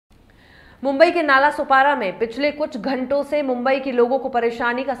मुंबई के नाला सुपारा में पिछले कुछ घंटों से मुंबई के लोगों को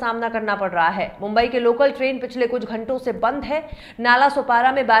परेशानी का सामना करना पड़ रहा है। मुंबई के लोकल ट्रेन पिछले कुछ घंटों से बंद है। नाला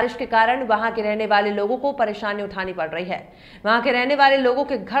सुपारा में बारिश के कारण वहां के रहने वाले लोगों को परेशानी उठानी पड़ रही है। वहां के रहने वाले लोगों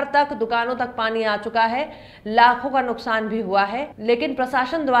के घर तक, दुकानों तक पानी आ चुका है। लाखों का नुकसान भी हुआ है, लेकिन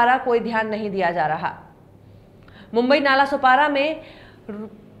प्रशासन द्वारा कोई ध्यान नहीं दिया जा रहा। मुंबई नाला सुपारा में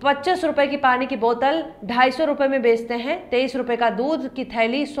 25 रुपए की पानी की बोतल 250 रुपए में बेचते हैं। 23 रुपए का दूध की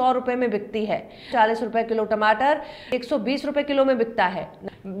थैली 100 रुपए में बिकती है। 40 रुपए किलो टमाटर 120 रुपए किलो में बिकता है।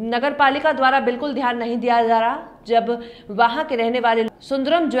 नगर पालिका द्वारा बिल्कुल ध्यान नहीं दिया जा रहा। जब वहां के रहने वाले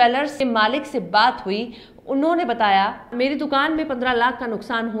सुंदरम ज्वेलर्स के मालिक से बात हुई, उन्होंने बताया, मेरी दुकान में 15 लाख का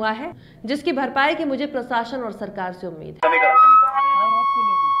नुकसान हुआ है, जिसकी भरपाई की मुझे प्रशासन और सरकार से उम्मीद है।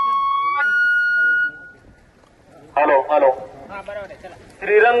 हॅलो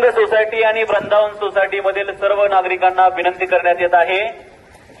श्रीरंग सोसायटी आणि वृंदावन सोसायटी मधील सर्व नागरिकांना विनंती करण्यात येत आहे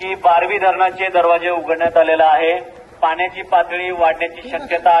की बारवी धरणाचे दरवाजे उघडण्यात आलेला आहे। पाण्याची पातळी वाढण्याची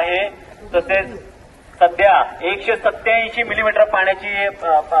शक्यता आहे। तसेच सध्या 187 मिलीमीटर पाण्याची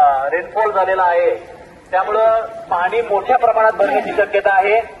रेनफॉल झालेला आहे। त्यामुळे पाणी मोठ्या प्रमाणात भरण्याची शक्यता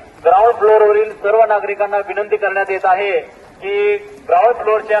आहे। ग्राउंड फ्लोअरवरील सर्व नागरिकांना विनंती करण्यात येत आहे की ग्राउंड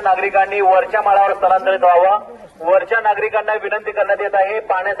फ्लोअरच्या नागरिकांनी वरच्या माळावर स्थलांतरित व्हावं। वरच्या नागरिकांना विनंती करण्यात येत आहे,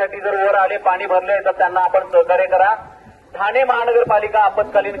 पाण्यासाठी जर वर आले, पाणी भरले तर त्यांना आपण सहकार्य करा। ठाणे महानगरपालिका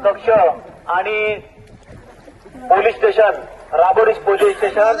आपत्कालीन कक्ष आणि police station, Rabodi police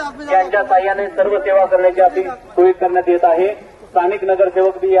station यांच्या साह्याने सर्व सेवा करण्याची आपली सोय करण्यात येत आहे। स्थानिक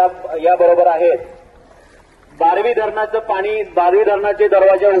नगरसेवक बी या बरोबर आहेत। बारवी धरणाचे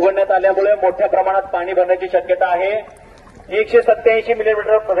दरवाजे उघडण्यात आल्यामुळे मोठ्या प्रमाणात पाणी भरण्याची शक्यता आहे। 187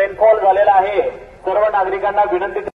 मिलीमीटर रेनफॉल झालेला आहे। सर्व नागरिकांना विनंती